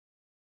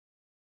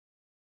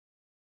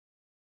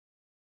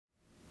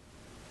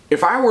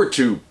If I were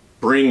to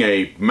bring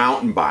a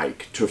mountain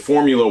bike to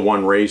Formula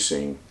One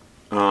racing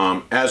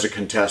as a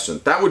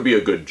contestant, that would be a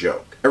good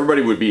joke.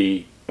 Everybody would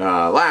be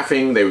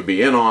laughing, they would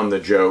be in on the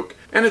joke,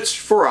 and it's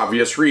for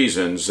obvious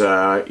reasons.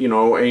 You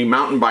know, a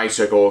mountain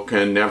bicycle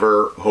can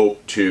never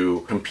hope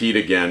to compete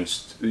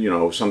against, you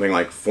know, something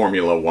like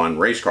Formula One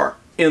race car,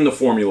 in the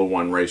Formula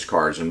One race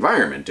car's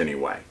environment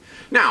anyway.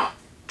 Now,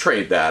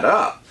 trade that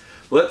up.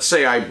 Let's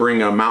say I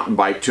bring a mountain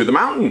bike to the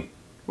mountain.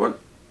 Well,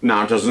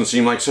 now it doesn't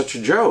seem like such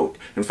a joke.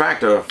 In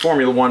fact, a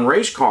Formula One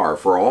race car,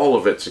 for all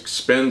of its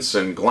expense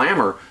and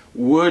glamour,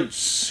 would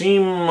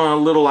seem a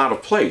little out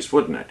of place,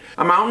 wouldn't it?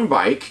 A mountain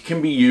bike can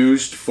be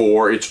used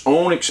for its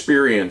own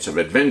experience of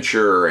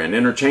adventure and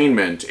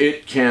entertainment.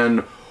 It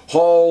can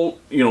haul,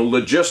 you know,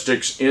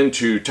 logistics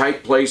into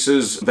tight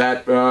places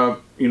that,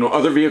 you know,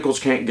 other vehicles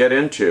can't get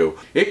into.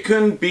 It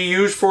can be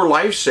used for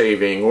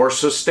life-saving or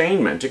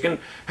sustainment. It can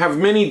have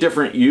many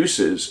different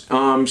uses.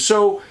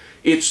 So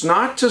it's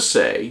not to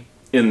say,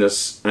 in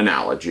this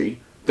analogy,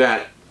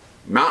 that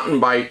mountain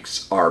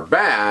bikes are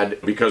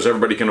bad because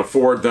everybody can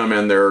afford them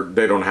and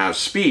they don't have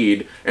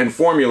speed, and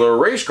Formula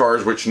race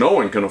cars, which no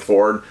one can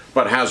afford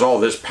but has all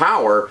this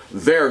power,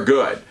 they're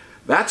good.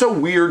 That's a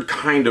weird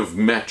kind of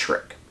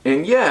metric.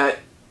 And yet,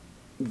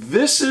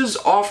 this is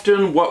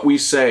often what we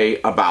say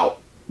about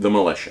the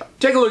militia.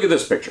 Take a look at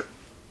this picture.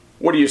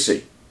 What do you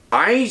see?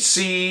 I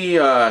see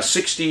a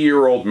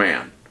 60-year-old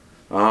man.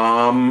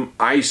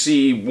 I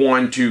see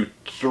 1, 2,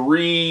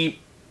 3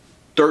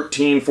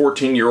 13,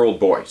 14-year-old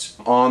boys.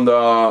 On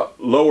the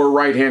lower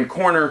right-hand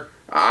corner,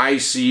 I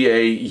see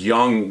a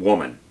young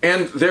woman.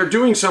 And they're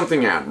doing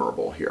something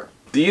admirable here.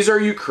 These are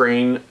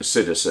Ukraine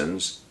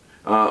citizens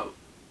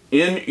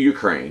in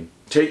Ukraine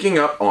taking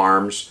up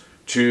arms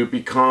to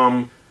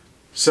become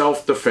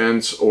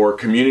self-defense or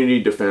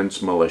community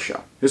defense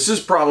militia. This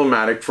is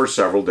problematic for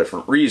several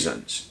different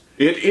reasons.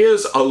 It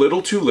is a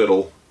little too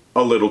little,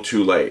 a little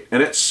too late,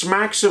 and it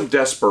smacks of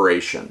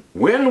desperation.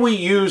 When we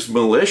use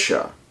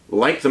militia,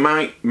 like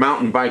the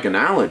mountain bike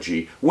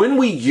analogy, when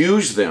we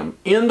use them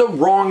in the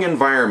wrong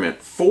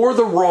environment for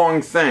the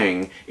wrong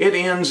thing, it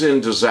ends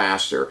in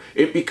disaster.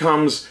 It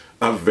becomes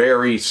a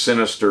very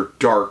sinister,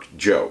 dark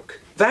joke.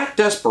 That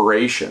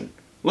desperation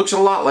looks a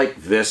lot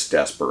like this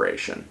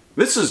desperation.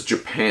 This is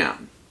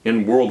Japan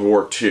in World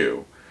War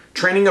II,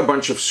 training a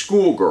bunch of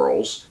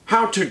schoolgirls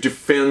how to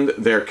defend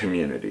their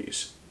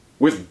communities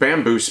with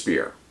bamboo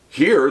spear.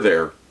 Here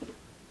they're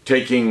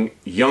taking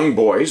young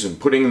boys and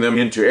putting them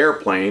into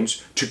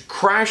airplanes to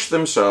crash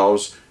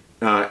themselves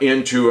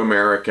into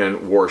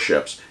American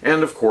warships.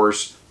 And of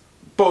course,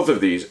 both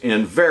of these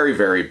end very,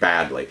 very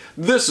badly.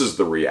 This is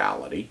the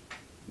reality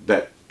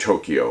that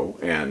Tokyo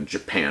and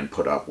Japan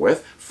put up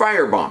with,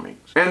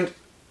 firebombings. And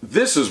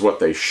this is what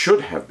they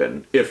should have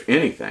been, if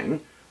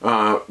anything,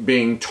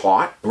 being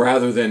taught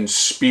rather than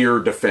spear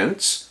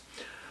defense,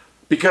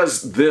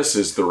 because this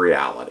is the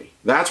reality.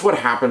 That's what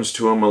happens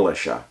to a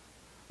militia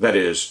that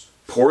is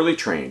poorly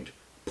trained,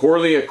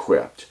 poorly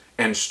equipped,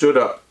 and stood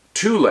up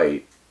too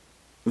late,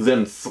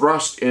 then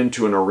thrust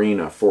into an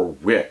arena for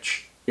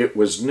which it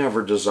was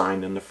never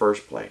designed in the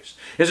first place.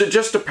 Is it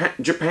just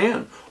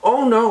Japan?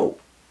 Oh no.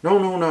 No,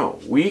 no, no.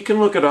 We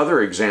can look at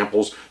other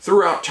examples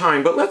throughout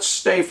time, but let's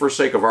stay for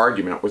sake of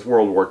argument with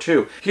World War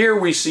II. Here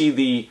we see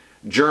the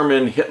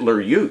German Hitler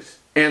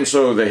Youth. And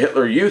so the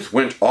Hitler Youth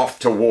went off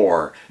to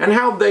war. And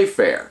how'd they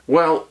fare?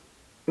 Well,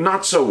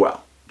 not so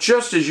well.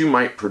 Just as you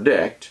might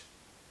predict,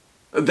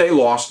 they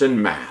lost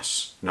in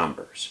mass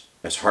numbers.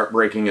 As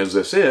heartbreaking as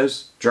this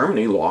is,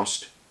 Germany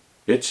lost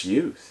its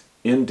youth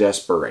in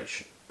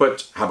desperation.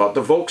 But how about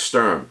the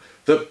Volkssturm,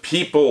 the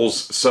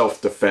People's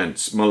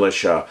Self-Defense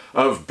Militia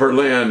of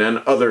Berlin and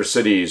other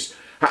cities?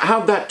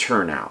 How'd that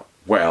turn out?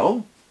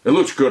 Well, it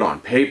looks good on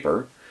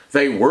paper.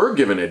 They were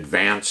given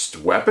advanced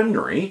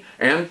weaponry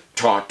and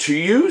taught to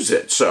use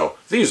it. So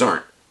these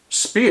aren't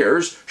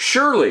spears.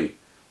 Surely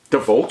the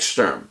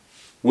Volkssturm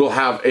will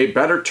have a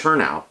better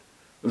turnout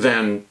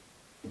than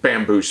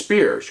bamboo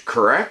spears,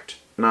 correct?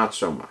 Not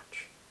so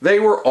much. They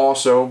were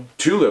also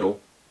too little,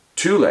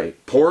 too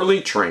late,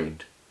 poorly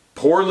trained,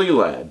 poorly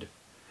led,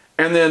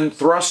 and then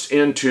thrust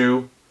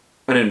into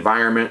an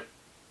environment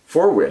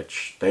for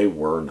which they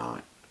were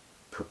not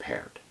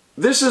prepared.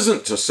 This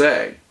isn't to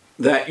say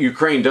that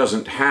Ukraine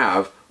doesn't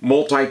have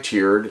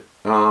multi-tiered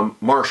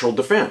martial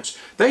defense.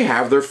 They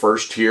have their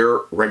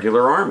first-tier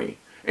regular army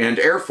and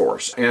air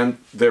force, and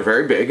they're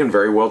very big and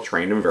very well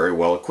trained and very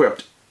well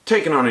equipped,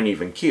 taken on an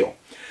even keel.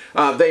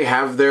 They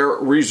have their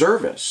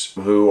reservists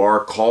who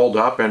are called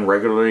up and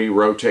regularly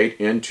rotate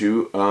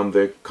into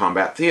the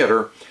combat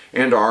theater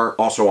and are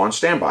also on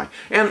standby.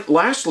 And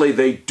lastly,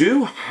 they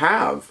do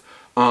have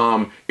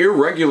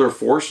irregular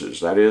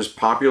forces, that is,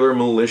 popular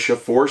militia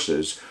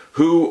forces,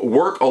 who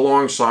work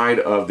alongside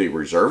of the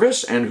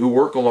reservists and who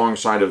work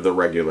alongside of the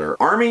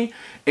regular army,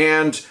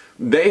 and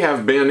they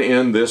have been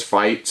in this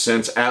fight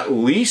since at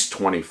least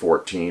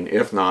 2014,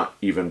 if not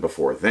even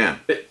before then.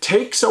 It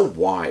takes a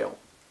while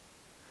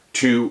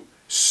to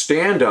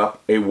stand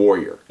up a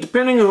warrior.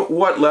 Depending on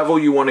what level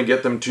you want to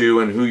get them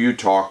to and who you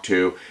talk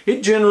to,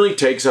 it generally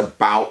takes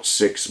about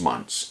 6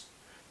 months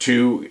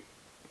to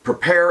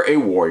prepare a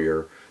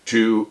warrior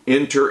to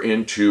enter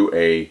into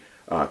a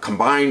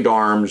combined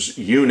arms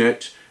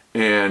unit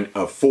and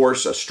a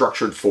force, a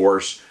structured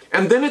force.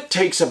 And then it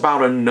takes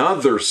about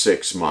another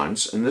 6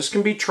 months, and this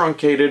can be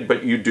truncated,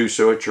 but you do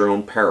so at your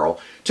own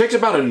peril. It takes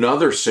about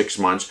another 6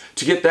 months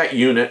to get that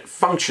unit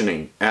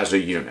functioning as a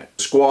unit.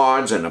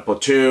 Squads and a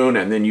platoon,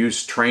 and then you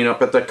train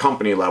up at the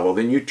company level,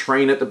 then you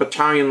train at the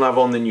battalion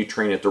level, and then you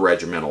train at the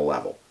regimental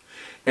level.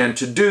 And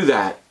to do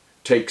that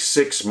takes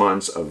 6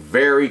 months of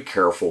very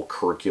careful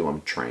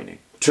curriculum training.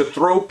 To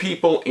throw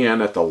people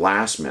in at the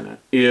last minute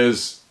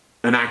is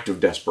an act of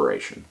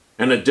desperation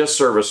and a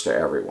disservice to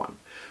everyone.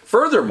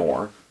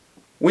 Furthermore,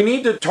 we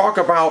need to talk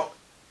about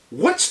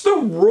what's the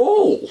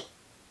role?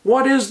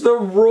 What is the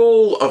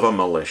role of a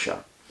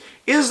militia?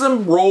 Is the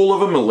role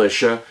of a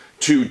militia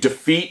to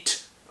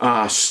defeat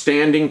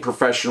standing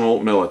professional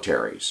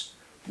militaries?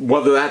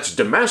 Whether that's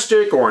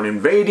domestic or an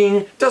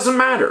invading, doesn't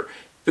matter.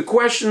 The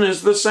question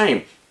is the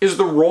same. Is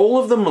the role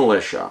of the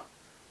militia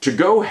to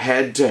go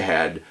head to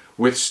head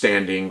with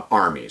standing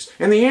armies?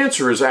 And the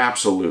answer is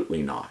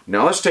absolutely not.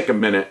 Now let's take a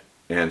minute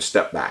and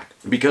step back,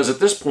 because at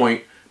this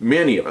point,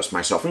 many of us,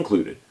 myself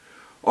included,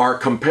 are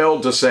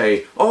compelled to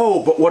say,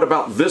 oh, but what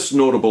about this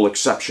notable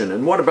exception?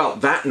 And what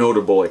about that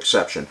notable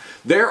exception?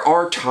 There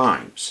are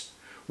times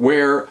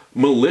where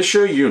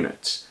militia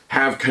units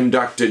have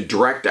conducted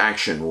direct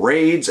action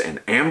raids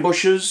and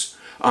ambushes.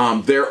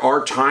 There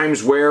are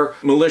times where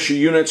militia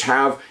units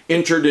have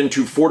entered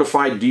into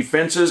fortified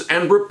defenses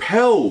and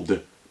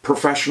repelled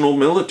professional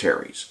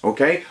militaries.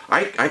 Okay,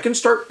 I can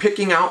start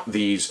picking out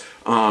these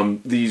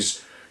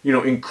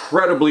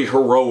incredibly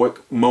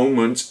heroic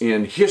moments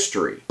in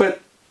history, but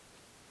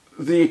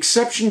the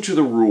exception to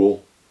the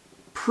rule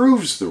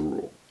proves the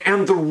rule.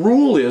 And the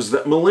rule is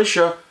that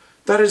militia,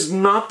 that is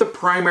not the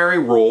primary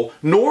role,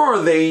 nor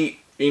are they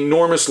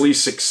enormously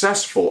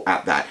successful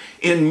at that.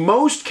 In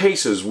most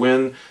cases,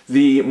 when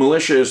the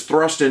militia is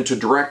thrust into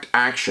direct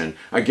action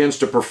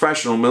against a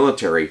professional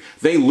military,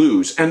 they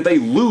lose, and they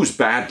lose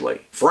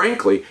badly.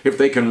 Frankly, if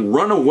they can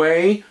run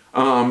away,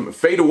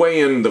 fade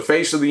away in the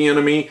face of the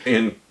enemy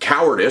in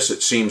cowardice,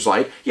 it seems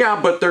like, yeah,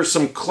 but there's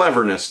some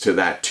cleverness to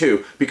that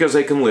too, because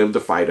they can live to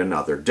fight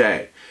another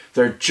day.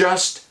 They're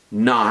just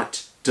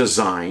not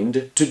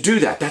designed to do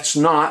that. That's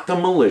not the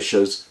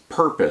militia's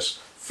purpose,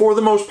 for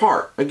the most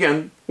part.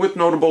 Again, with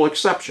notable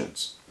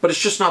exceptions. But it's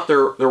just not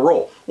their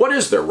role. What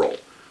is their role?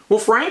 Well,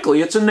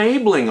 frankly, it's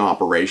enabling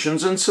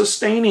operations and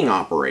sustaining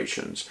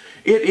operations.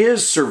 It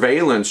is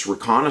surveillance,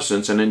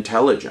 reconnaissance, and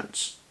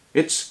intelligence.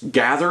 It's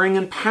gathering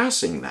and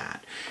passing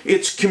that.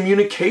 It's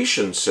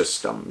communication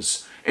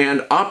systems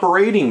and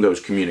operating those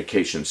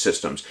communication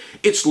systems.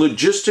 It's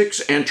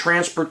logistics and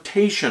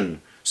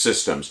transportation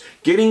systems,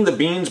 getting the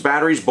beans,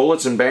 batteries,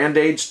 bullets, and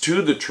band-aids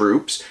to the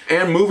troops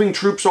and moving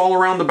troops all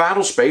around the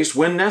battle space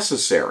when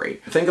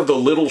necessary. Think of the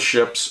little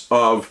ships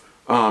of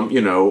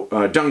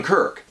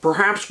Dunkirk.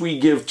 Perhaps we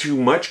give too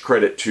much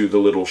credit to the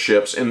little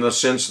ships in the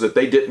sense that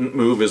they didn't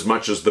move as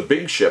much as the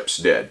big ships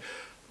did.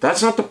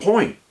 That's not the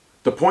point.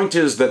 The point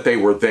is that they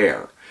were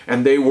there,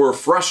 and they were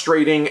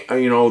frustrating,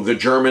 the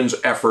Germans'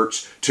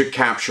 efforts to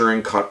capture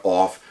and cut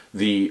off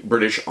the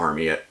British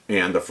Army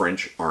and the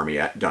French Army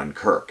at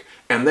Dunkirk.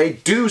 And they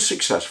do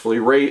successfully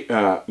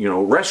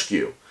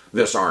rescue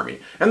this army.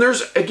 And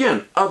there's,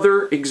 again,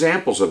 other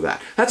examples of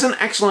that. That's an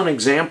excellent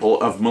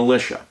example of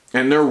militia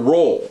and their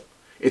role.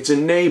 It's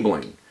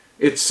enabling,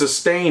 it's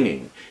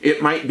sustaining,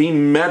 it might be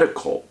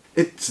medical.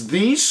 It's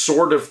these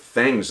sort of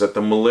things that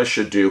the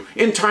militia do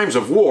in times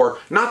of war,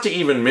 not to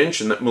even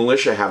mention that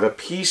militia have a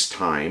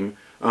peacetime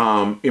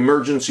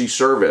emergency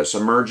service,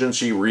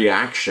 emergency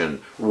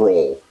reaction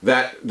role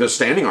that the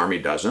standing army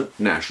doesn't,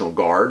 National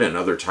Guard and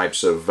other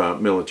types of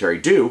military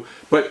do,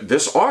 but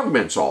this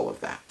augments all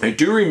of that. I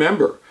do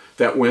remember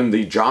that when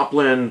the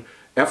Joplin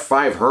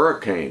F5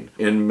 hurricane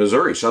in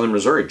Missouri, southern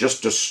Missouri,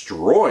 just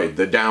destroyed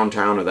the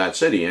downtown of that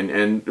city,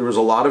 and there was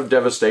a lot of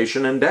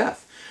devastation and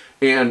death.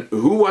 And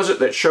who was it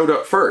that showed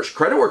up first?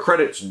 Credit where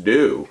credit's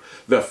due.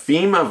 The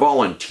FEMA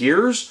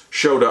volunteers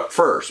showed up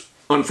first.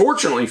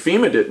 Unfortunately,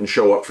 FEMA didn't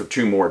show up for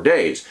 2 more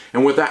days.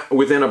 And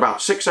within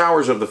about 6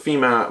 hours of the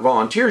FEMA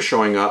volunteers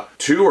showing up,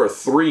 2 or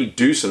 3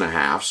 deuce and a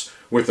halves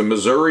with the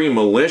Missouri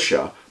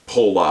militia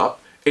pull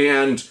up,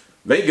 and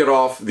they get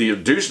off the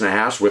deuce and a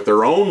halves with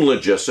their own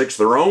logistics,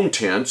 their own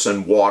tents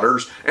and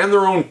waters, and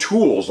their own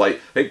tools.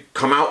 Like, they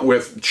come out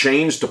with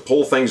chains to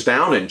pull things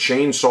down and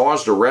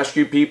chainsaws to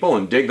rescue people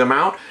and dig them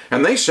out,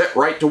 and they set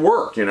right to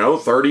work.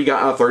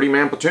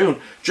 30-man platoon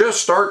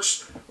just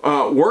starts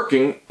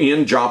working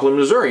in Joplin,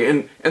 Missouri.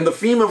 And the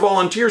FEMA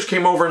volunteers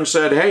came over and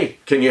said, hey,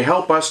 can you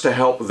help us to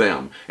help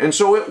them? And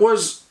so it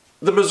was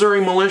the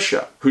Missouri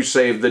militia who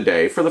saved the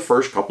day for the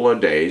first couple of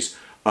days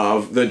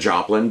of the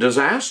Joplin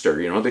disaster,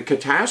 you know, the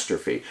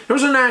catastrophe. It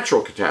was a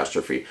natural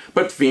catastrophe,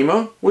 but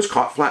FEMA was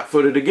caught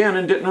flat-footed again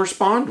and didn't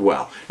respond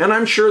well. And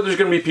I'm sure there's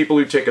going to be people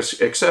who take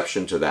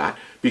exception to that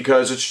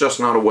because it's just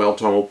not a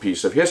well-told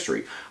piece of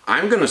history.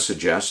 I'm going to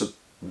suggest that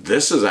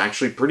this is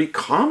actually pretty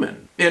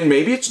common. And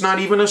maybe it's not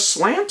even a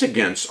slant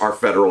against our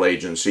federal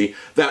agency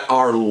that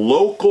our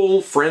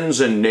local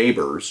friends and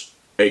neighbors,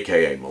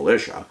 aka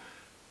militia,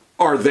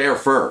 are there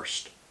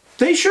first.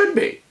 They should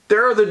be.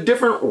 There are the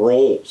different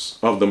roles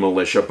of the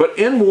militia, but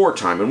in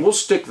wartime, and we'll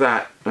stick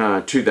that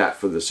to that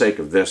for the sake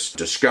of this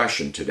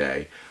discussion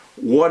today,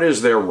 what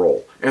is their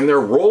role? And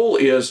their role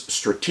is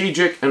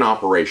strategic and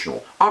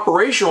operational.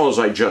 Operational, as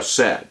I just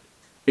said,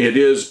 it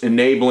is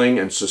enabling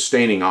and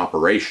sustaining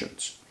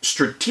operations.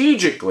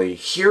 Strategically,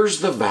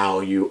 here's the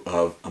value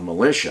of a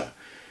militia,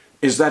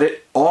 is that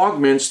it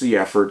augments the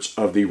efforts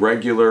of the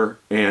regular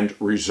and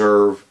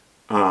reserve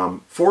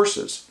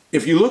forces.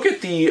 If you look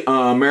at the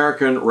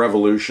American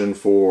Revolution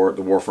for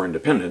the War for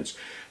Independence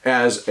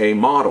as a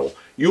model,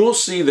 you will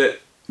see that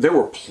there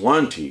were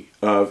plenty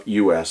of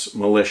U.S.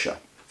 militia.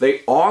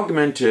 They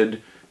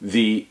augmented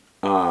the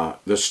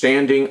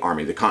standing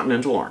army, the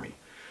Continental Army,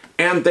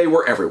 and they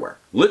were everywhere,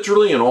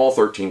 literally in all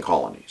 13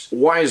 colonies.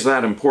 Why is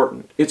that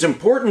important? It's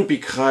important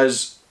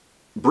because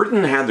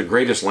Britain had the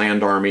greatest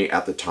land army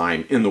at the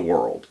time in the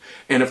world,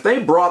 and if they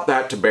brought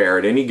that to bear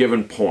at any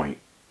given point,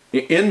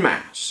 en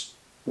masse,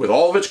 with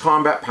all of its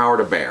combat power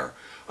to bear,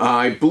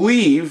 I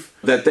believe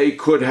that they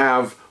could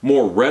have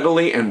more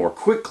readily and more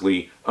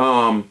quickly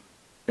and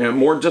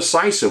more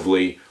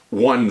decisively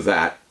won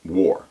that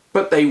war.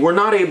 But they were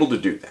not able to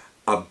do that.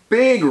 A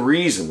big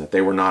reason that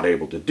they were not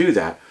able to do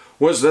that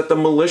was that the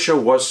militia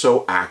was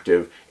so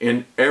active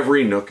in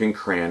every nook and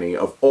cranny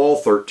of all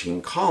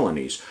 13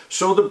 colonies.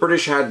 So the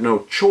British had no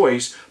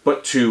choice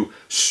but to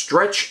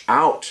stretch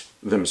out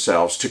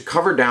themselves to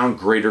cover down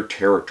greater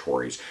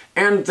territories,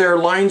 and their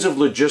lines of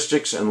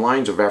logistics and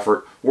lines of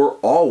effort were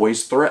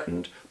always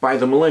threatened by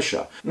the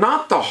militia.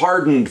 Not the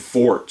hardened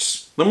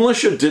forts. The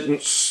militia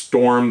didn't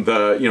storm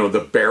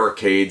the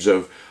barricades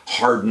of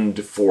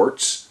hardened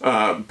forts,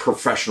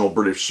 professional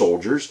British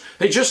soldiers.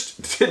 They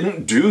just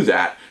didn't do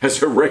that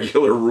as a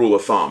regular rule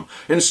of thumb.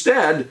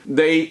 Instead,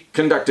 they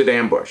conducted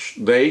ambush,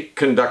 they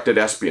conducted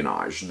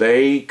espionage,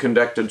 they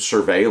conducted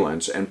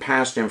surveillance and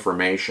passed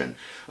information,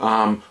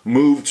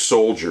 moved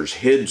soldiers,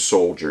 hid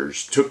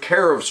soldiers, took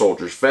care of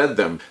soldiers, fed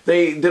them.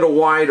 They did a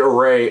wide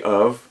array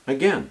of,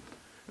 again,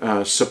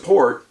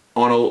 support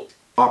on an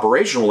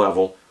operational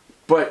level.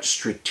 But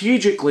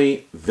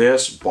strategically,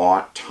 this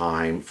bought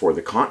time for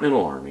the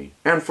Continental Army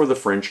and for the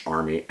French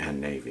Army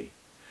and Navy.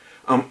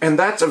 And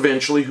that's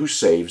eventually who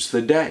saves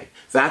the day.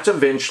 That's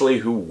eventually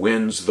who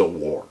wins the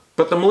war.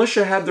 But the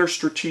militia had their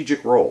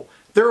strategic role,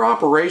 their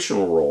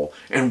operational role,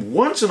 and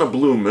once in a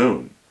blue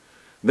moon,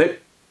 they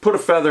put a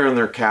feather in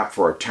their cap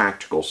for a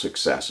tactical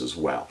success as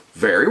well.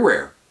 Very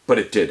rare, but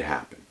it did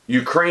happen.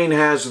 Ukraine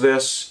has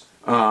this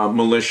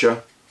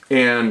militia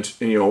and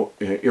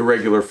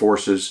irregular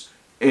forces,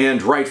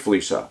 and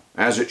rightfully so,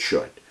 as it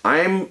should.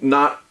 I'm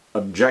not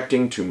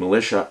objecting to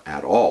militia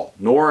at all,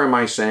 nor am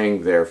I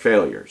saying they're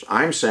failures.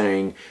 I'm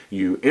saying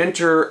you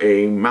enter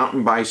a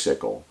mountain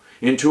bicycle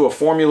into a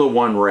Formula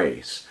One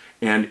race,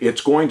 and it's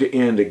going to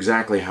end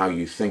exactly how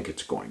you think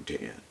it's going to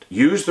end.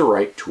 Use the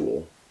right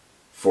tool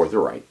for the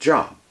right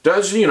job.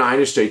 Does the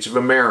United States of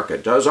America,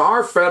 does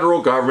our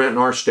federal government and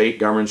our state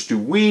governments, do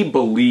we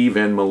believe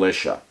in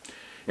militia?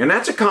 And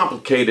that's a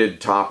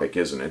complicated topic,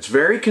 isn't it? It's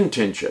very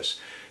contentious.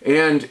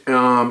 And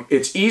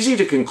it's easy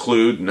to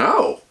conclude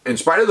no, in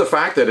spite of the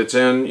fact that it's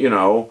in,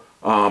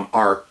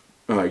 our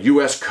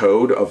U.S.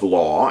 Code of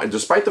Law, and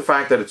despite the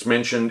fact that it's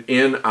mentioned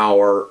in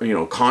our,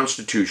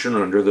 Constitution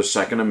under the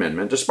Second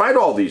Amendment, despite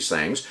all these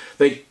things,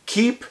 they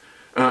keep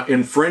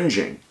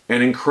infringing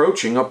and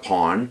encroaching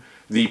upon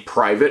the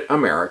private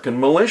American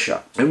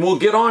militia. And we'll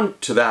get on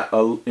to that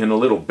in a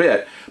little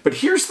bit, but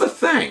here's the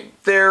thing.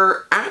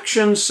 Their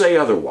actions say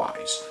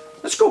otherwise.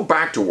 Let's go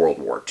back to World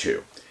War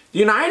II. The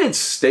United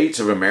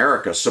States of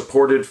America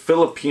supported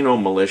Filipino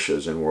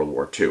militias in World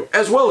War II,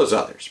 as well as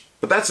others.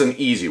 But that's an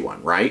easy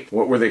one, right?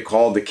 What were they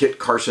called? The Kit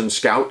Carson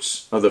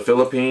Scouts of the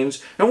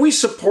Philippines? And we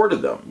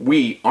supported them.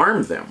 We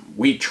armed them.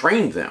 We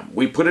trained them.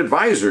 We put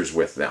advisors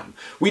with them.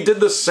 We did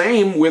the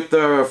same with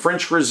the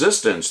French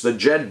resistance. The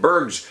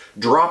Jedburghs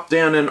dropped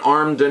in and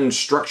armed and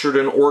structured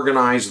and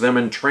organized them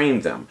and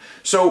trained them.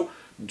 So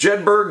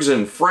Jedburghs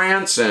in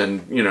France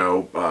and,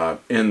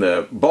 in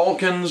the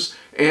Balkans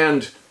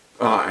and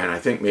I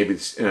think maybe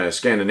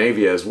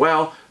Scandinavia as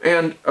well.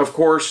 And, of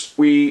course,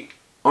 we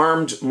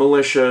armed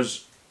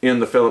militias in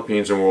the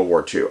Philippines in World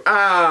War II.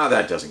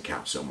 That doesn't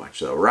count so much,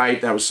 though, right?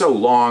 That was so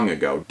long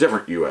ago.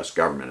 Different U.S.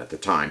 government at the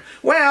time.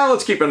 Well,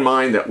 let's keep in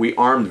mind that we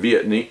armed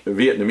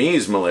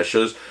Vietnamese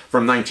militias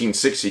from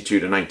 1962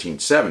 to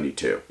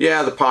 1972.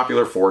 Yeah, the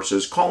Popular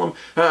Forces, call them,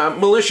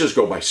 militias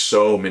go by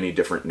so many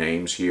different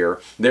names here.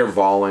 They're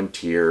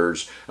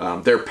volunteers,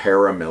 they're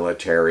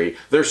paramilitary,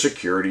 they're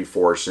security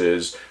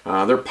forces,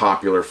 they're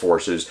popular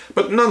forces,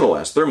 but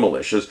nonetheless, they're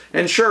militias.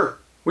 And sure,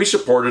 we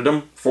supported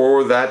them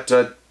for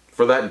that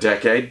for that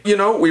decade. You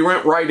know, we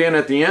went right in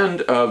at the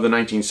end of the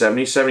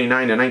 1970s,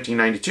 79 to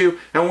 1992,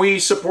 and we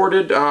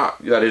supported,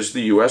 that is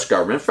the U.S.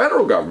 government,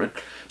 federal government,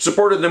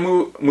 supported the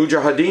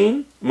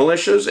Mujahideen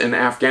militias in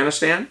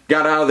Afghanistan.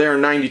 Got out of there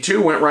in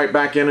 92, went right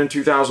back in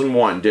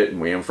 2001, didn't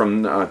we? And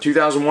from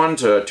 2001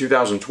 to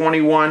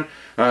 2021,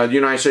 the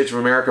United States of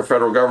America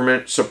federal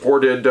government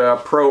supported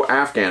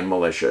pro-Afghan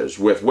militias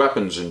with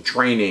weapons and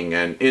training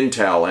and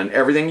intel and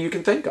everything you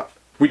can think of.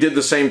 We did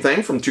the same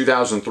thing from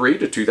 2003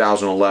 to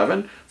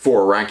 2011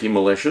 for Iraqi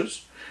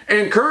militias.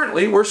 And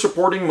currently we're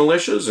supporting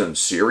militias in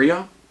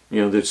Syria,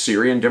 you know, the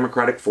Syrian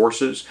Democratic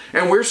Forces,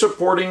 and we're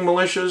supporting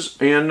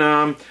militias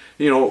and,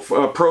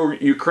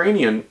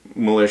 pro-Ukrainian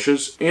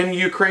militias in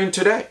Ukraine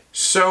today.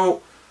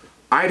 So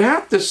I'd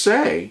have to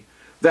say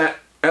that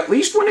at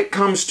least when it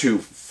comes to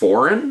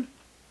foreign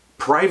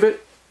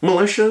private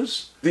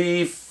militias,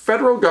 the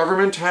federal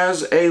government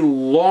has a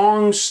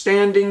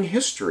long-standing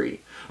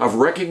history of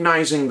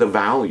recognizing the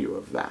value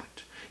of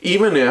that,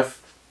 even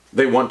if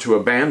they want to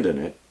abandon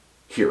it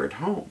here at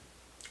home.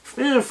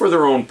 For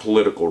their own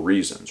political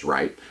reasons,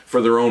 right?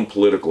 For their own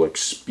political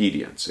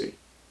expediency.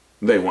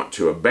 They want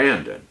to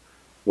abandon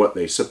what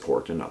they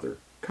support in other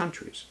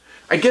countries.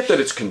 I get that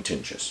it's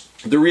contentious.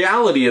 The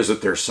reality is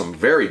that there's some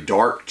very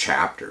dark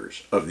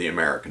chapters of the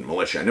American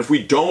militia, and if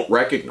we don't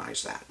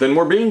recognize that, then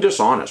we're being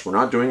dishonest. We're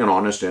not doing an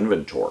honest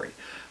inventory.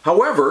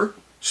 However,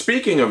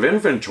 speaking of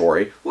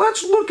inventory,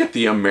 let's look at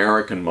the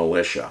American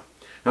militia.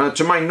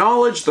 To my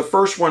knowledge, the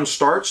first one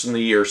starts in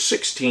the year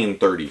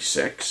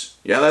 1636.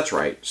 Yeah, that's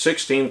right,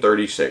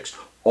 1636,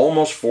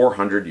 almost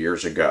 400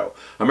 years ago.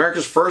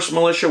 America's first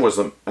militia was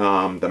the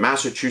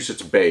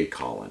Massachusetts Bay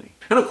Colony.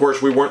 And of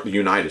course, we weren't the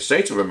United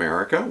States of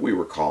America. We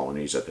were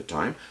colonies at the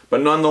time.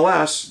 But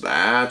nonetheless,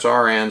 that's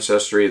our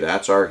ancestry,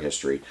 that's our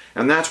history,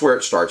 and that's where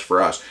it starts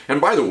for us. And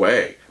by the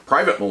way,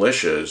 private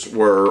militias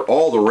were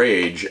all the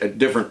rage at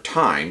different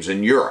times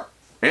in Europe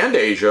and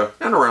Asia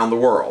and around the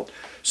world.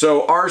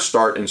 So ours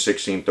start in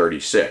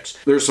 1636.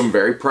 There's some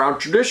very proud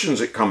traditions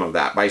that come of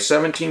that. By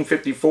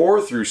 1754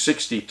 through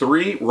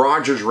 63,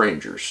 Rogers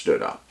Rangers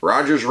stood up.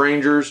 Rogers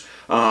Rangers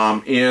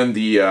in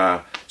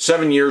the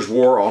 7 Years'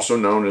 War, also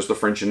known as the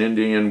French and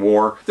Indian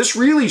War. This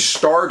really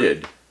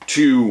started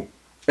to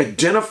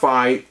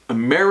identify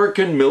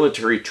American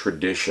military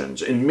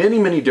traditions in many,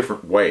 many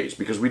different ways,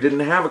 because we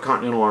didn't have a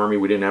Continental Army,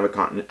 we didn't have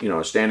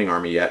a standing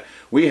army yet.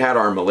 We had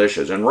our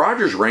militias, and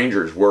Rogers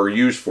Rangers were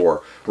used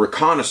for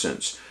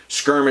reconnaissance,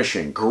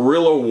 skirmishing,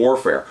 guerrilla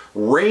warfare,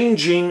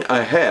 ranging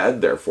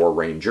ahead, therefore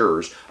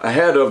rangers,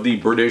 ahead of the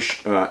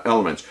British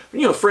elements.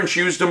 You know, French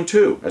used them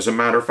too, as a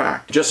matter of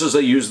fact, just as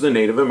they used the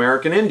Native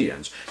American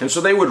Indians. And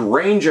so they would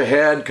range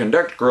ahead,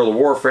 conduct guerrilla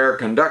warfare,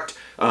 conduct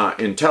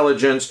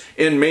intelligence.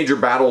 In major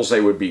battles,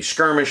 they would be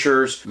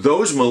skirmishers.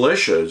 Those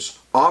militias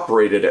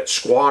operated at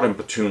squad and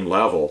platoon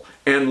level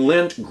and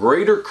lent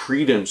greater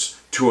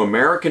credence to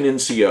American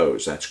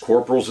NCOs, that's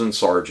corporals and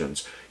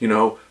sergeants,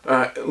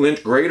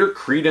 lent greater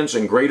credence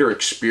and greater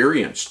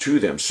experience to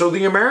them. So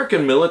the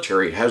American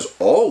military has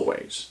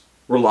always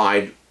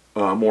relied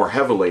more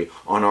heavily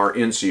on our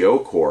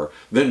NCO Corps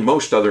than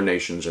most other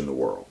nations in the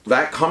world.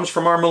 That comes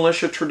from our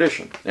militia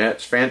tradition.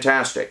 It's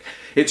fantastic.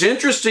 It's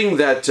interesting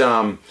that,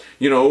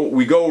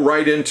 we go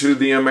right into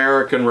the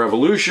American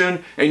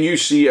Revolution, and you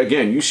see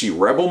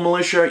rebel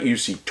militia, you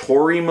see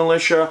Tory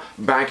militia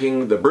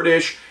backing the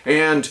British,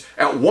 and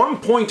at one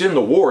point in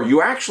the war,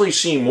 you actually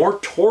see more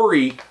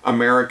Tory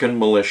American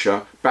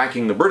militia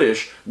backing the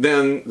British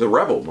than the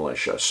rebel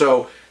militia.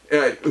 So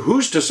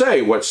who's to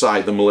say what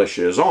side the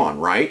militia is on,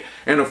 right?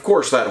 And of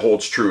course that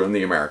holds true in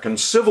the American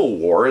Civil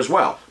War as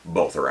well.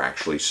 Both are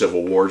actually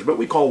civil wars, but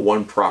we call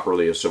one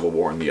properly a civil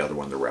war and the other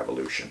one the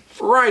Revolution.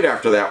 Right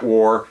after that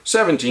war,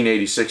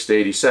 1786 to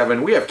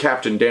 87, we have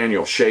Captain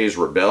Daniel Shays'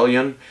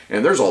 Rebellion,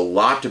 and there's a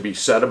lot to be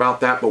said about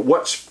that, but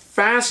what's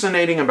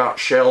fascinating about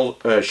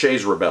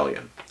Shays'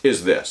 Rebellion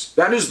is this.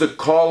 That is the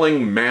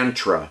calling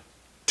mantra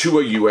to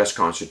a U.S.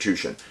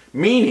 Constitution,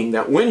 meaning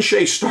that when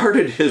Shay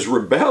started his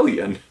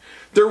rebellion,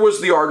 there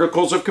was the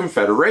Articles of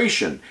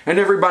Confederation, and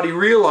everybody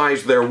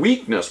realized their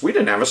weakness. We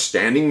didn't have a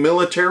standing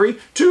military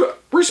to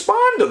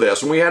respond to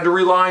this, and we had to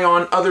rely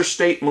on other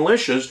state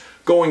militias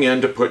going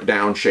in to put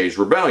down Shay's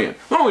rebellion.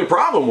 The only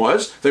problem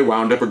was they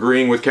wound up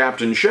agreeing with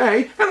Captain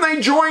Shay, and they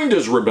joined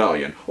his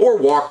rebellion, or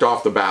walked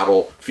off the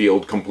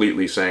battlefield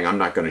completely saying, I'm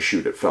not going to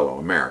shoot at fellow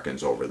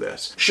Americans over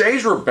this.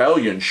 Shay's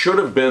rebellion should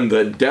have been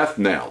the death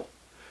knell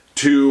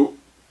to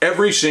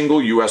every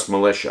single U.S.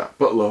 militia,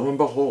 but lo and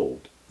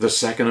behold, the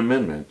Second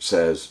Amendment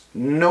says,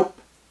 nope,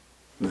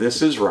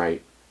 this is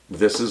right,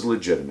 this is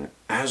legitimate,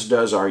 as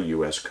does our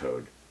U.S.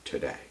 Code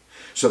today.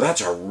 So that's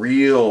a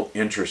real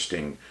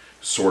interesting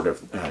sort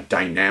of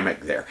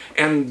dynamic there.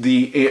 And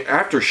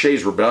after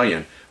Shay's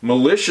Rebellion,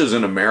 militias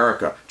in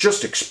America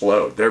just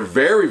explode. They're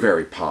very,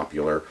 very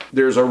popular.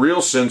 There's a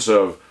real sense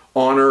of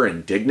honor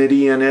and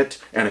dignity in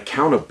it, and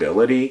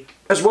accountability,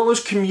 as well as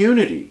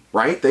community,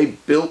 right? They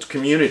built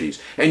communities.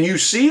 And you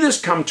see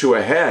this come to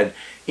a head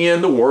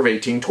in the War of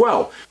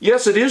 1812.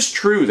 Yes, it is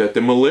true that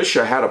the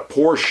militia had a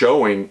poor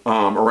showing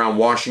around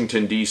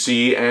Washington,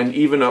 D.C., and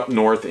even up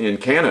north in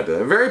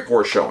Canada. A very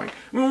poor showing.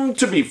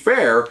 To be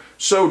fair,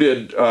 so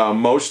did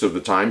most of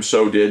the time,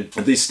 so did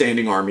the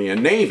Standing Army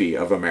and Navy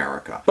of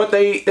America. But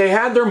they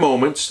had their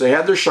moments, they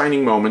had their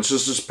shining moments.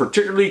 This is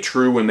particularly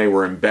true when they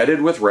were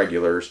embedded with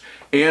regulars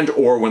and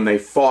or when they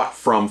fought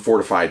from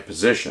fortified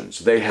positions.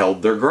 They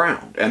held their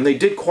ground, and they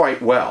did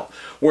quite well.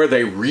 Where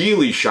they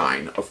really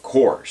shine, of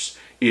course,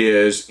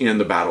 is in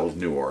the Battle of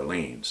New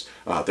Orleans.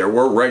 There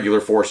were regular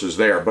forces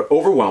there, but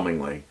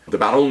overwhelmingly, the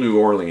Battle of New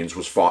Orleans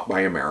was fought by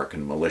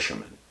American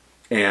militiamen.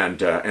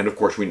 And of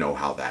course, we know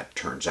how that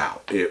turns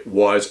out. It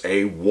was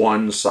a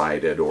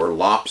one-sided or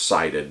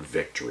lopsided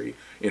victory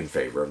in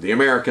favor of the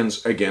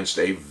Americans against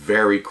a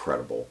very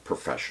credible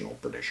professional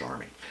British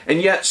Army.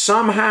 And yet,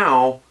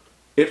 somehow,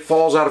 it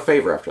falls out of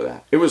favor after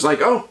that. It was like,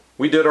 oh,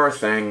 we did our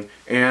thing,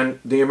 and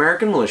the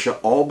American militia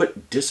all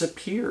but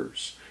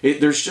disappears.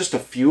 There's just a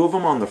few of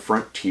them on the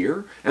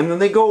frontier, and then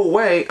they go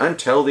away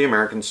until the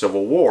American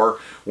Civil War,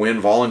 when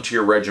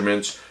volunteer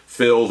regiments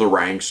fill the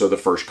ranks of the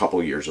first couple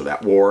of years of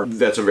that war.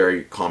 That's a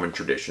very common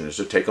tradition, is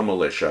to take a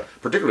militia,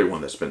 particularly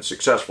one that's been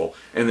successful,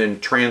 and then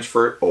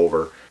transfer it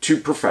over to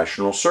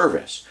professional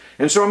service.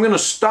 And so I'm going to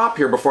stop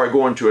here before I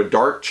go into a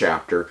dark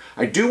chapter.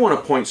 I do want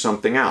to point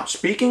something out.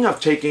 Speaking of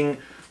taking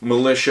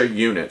militia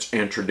units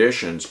and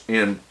traditions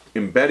and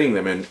embedding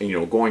them and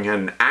going ahead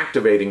and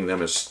activating them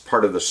as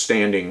part of the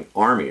standing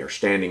army or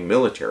standing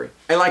military,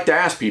 I like to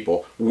ask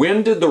people,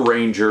 when did the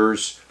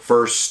Rangers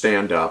first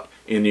stand up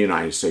in the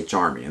United States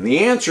Army? And the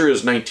answer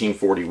is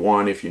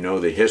 1941. If you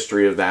know the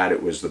history of that,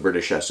 it was the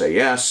British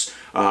SAS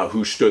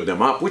who stood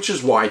them up, which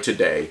is why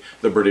today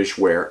the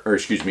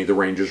the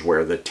Rangers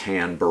wear the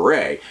tan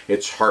beret.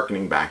 It's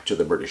hearkening back to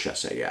the British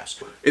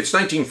SAS. It's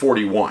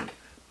 1941.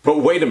 But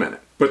wait a minute.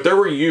 But there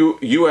were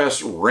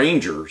U.S.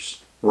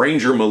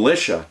 Ranger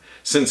militia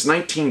since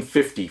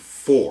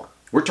 1954.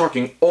 We're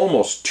talking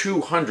almost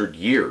 200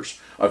 years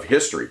of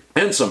history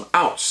and some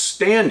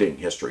outstanding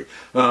history.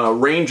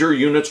 Ranger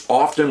units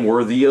often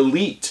were the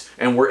elite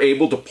and were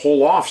able to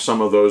pull off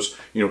some of those,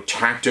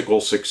 tactical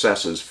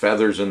successes,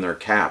 feathers in their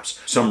caps,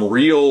 some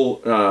real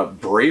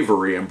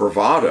bravery and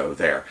bravado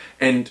there.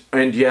 And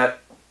yet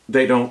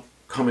they don't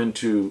come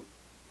into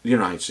the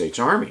United States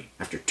Army.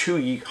 After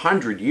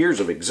 200 years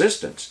of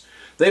existence,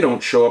 they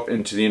don't show up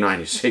into the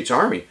United States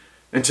Army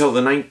until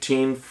the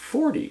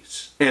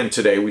 1940s. And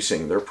today we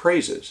sing their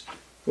praises.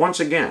 Once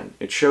again,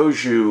 it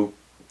shows you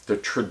the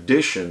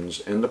traditions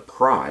and the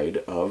pride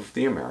of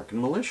the American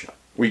militia.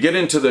 We get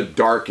into the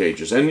Dark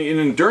Ages,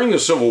 and during the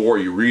Civil War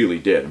you really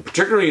did, and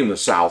particularly in the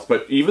South,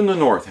 but even the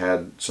North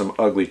had some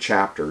ugly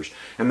chapters,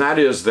 and that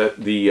is that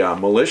the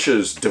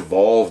militias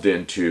devolved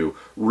into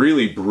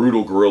really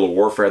brutal guerrilla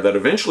warfare that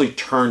eventually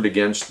turned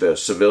against the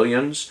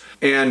civilians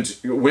and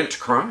went to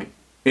crime.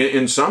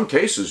 In some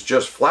cases,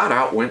 just flat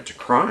out went to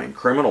crime,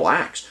 criminal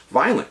acts,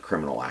 violent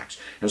criminal acts.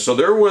 And so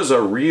there was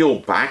a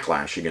real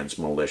backlash against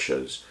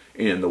militias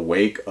in the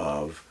wake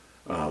of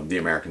the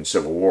American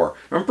Civil War,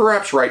 and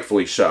perhaps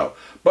rightfully so.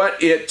 But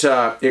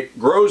it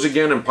grows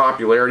again in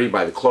popularity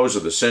by the close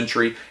of the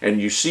century, and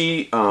you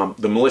see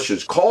the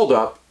militias called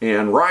up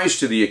and rise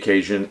to the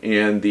occasion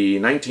in the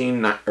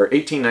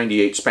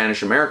 1898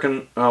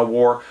 Spanish-American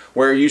War,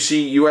 where you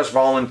see U.S.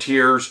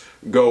 volunteers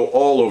go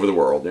all over the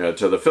world,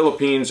 to the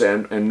Philippines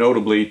and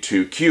notably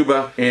to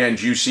Cuba,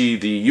 and you see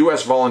the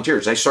U.S.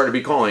 volunteers. They started to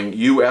be calling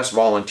U.S.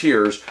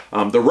 volunteers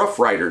the Rough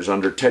Riders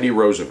under Teddy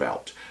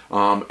Roosevelt.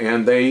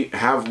 And they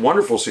have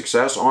wonderful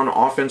success on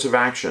offensive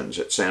actions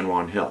at San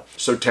Juan Hill.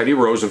 So Teddy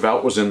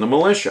Roosevelt was in the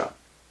militia.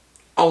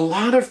 A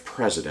lot of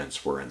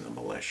presidents were in the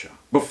militia,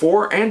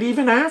 before and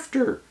even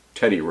after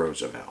Teddy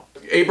Roosevelt.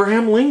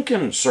 Abraham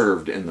Lincoln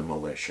served in the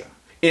militia.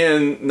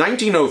 In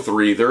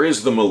 1903, there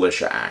is the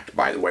Militia Act,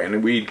 by the way, and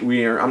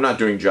I'm not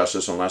doing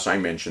justice unless I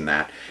mention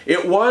that.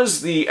 It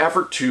was the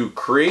effort to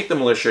create the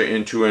militia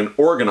into an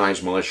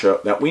organized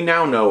militia that we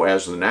now know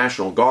as the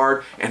National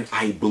Guard, and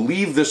I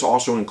believe this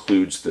also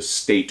includes the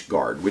State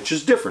Guard, which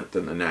is different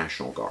than the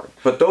National Guard.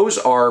 But those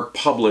are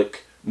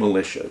public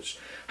militias.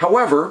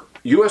 However,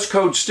 U.S.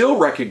 Code still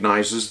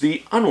recognizes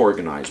the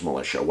unorganized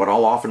militia, what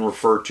I'll often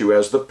refer to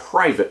as the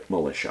private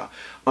militia.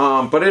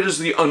 But it is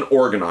the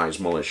unorganized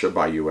militia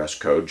by U.S.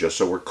 Code, just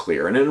so we're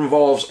clear, and it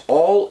involves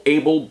all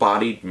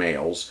able-bodied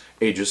males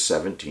ages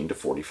 17 to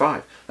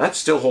 45. That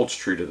still holds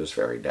true to this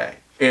very day.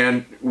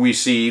 And we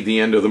see the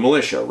end of the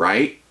militia,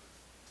 right?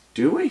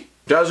 Do we? A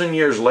dozen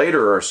years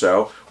later or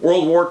so,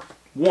 World War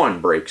I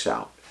breaks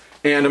out,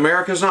 and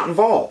America's not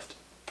involved.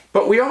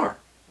 But we are,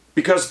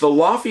 because the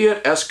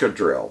Lafayette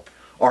Escadrille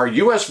are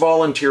U.S.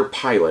 volunteer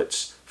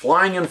pilots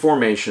flying in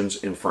formations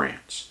in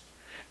France.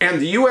 And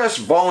the U.S.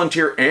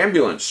 Volunteer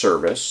Ambulance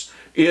Service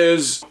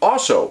is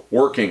also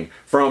working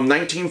from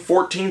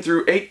 1914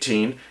 through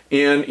 18,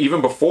 and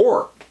even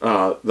before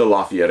the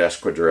Lafayette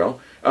Escadrille,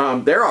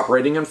 They're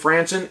operating in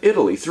France and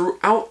Italy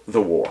throughout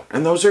the war.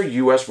 And those are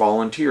U.S.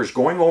 volunteers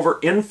going over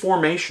in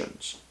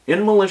formations,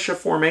 in militia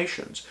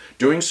formations,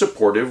 doing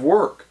supportive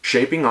work,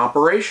 shaping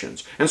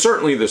operations. And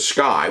certainly the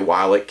sky,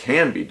 while it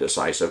can be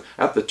decisive,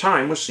 at the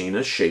time was seen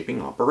as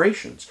shaping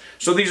operations.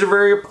 So these are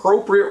very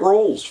appropriate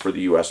roles for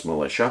the U.S.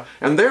 militia,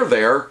 and they're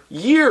there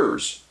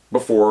years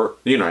before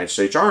the United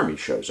States Army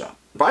shows up.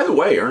 By the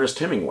way, Ernest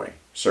Hemingway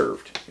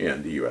served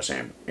in the U.S.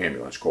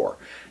 Ambulance Corps.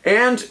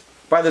 And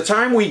by the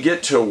time we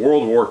get to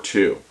World War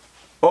II,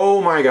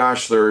 oh my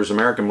gosh, there's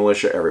American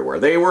militia everywhere.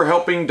 They were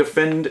helping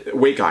defend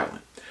Wake Island.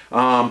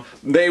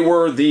 They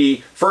were the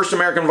first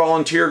American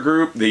volunteer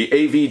group, the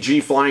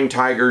AVG Flying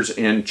Tigers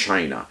in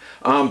China.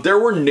 There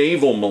were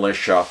naval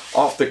militia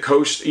off the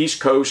coast,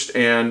 East Coast,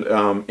 and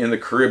in the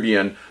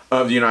Caribbean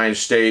of the United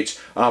States.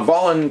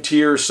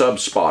 Volunteer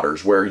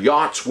sub-spotters, where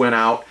yachts went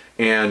out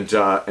and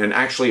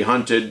actually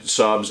hunted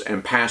subs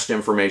and passed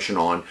information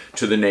on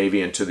to the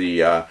Navy and to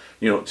the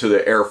to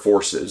the Air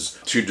Forces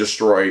to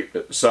destroy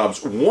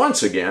subs.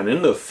 Once again,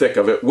 in the thick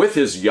of it, with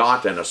his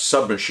yacht and a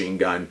submachine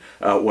gun,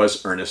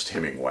 was Ernest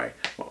Hemingway.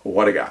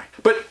 What a guy!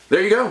 But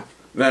there you go.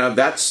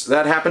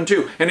 That happened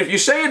too. And if you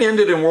say it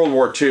ended in World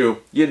War II,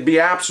 you'd be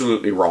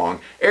absolutely wrong.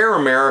 Air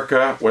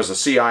America was a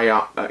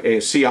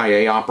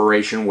CIA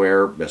operation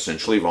where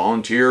essentially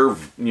volunteer,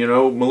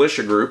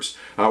 militia groups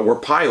were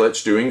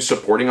pilots doing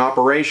supporting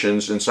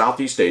operations in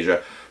Southeast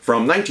Asia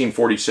from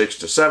 1946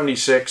 to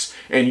 76,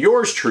 and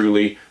yours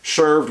truly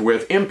served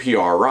with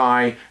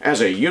MPRI as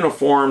a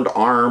uniformed,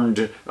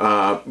 armed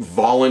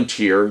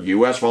volunteer,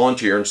 U.S.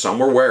 volunteer, and some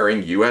were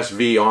wearing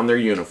USV on their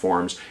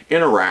uniforms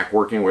in Iraq,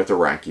 working with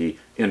Iraqi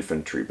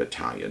infantry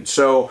battalions.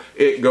 So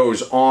it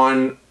goes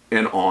on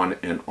and on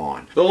and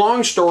on. The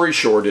long story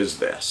short is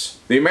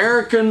this. The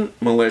American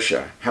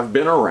militia have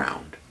been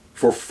around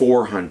for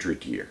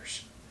 400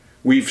 years.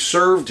 We've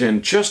served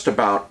in just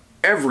about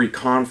every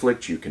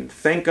conflict you can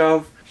think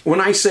of. When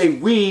I say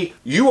we,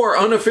 you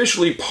are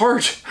unofficially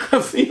part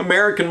of the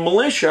American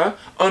militia,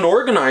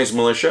 unorganized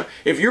militia,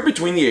 if you're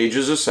between the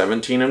ages of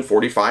 17 and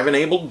 45 and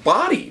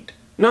able-bodied.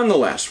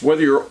 Nonetheless,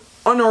 whether you're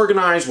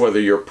unorganized, whether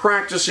you're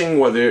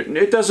practicing,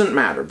 it doesn't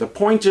matter. The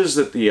point is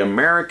that the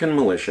American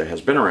militia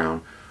has been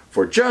around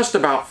for just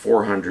about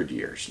 400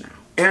 years now.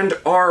 And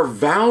our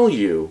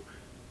value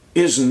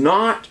is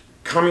not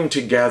coming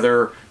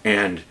together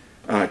and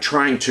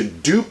trying to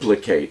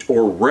duplicate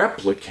or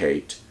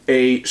replicate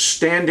a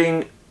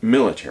standing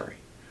military,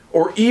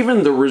 or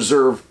even the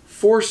reserve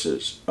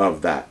forces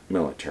of that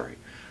military,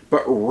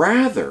 but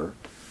rather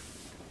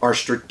our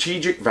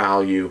strategic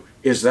value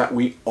is that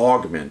we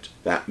augment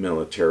that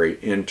military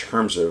in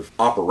terms of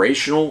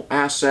operational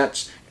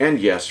assets and,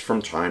 yes,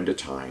 from time to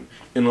time,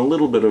 in a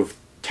little bit of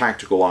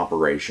tactical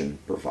operation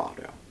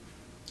bravado.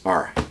 All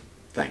right,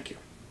 thank you.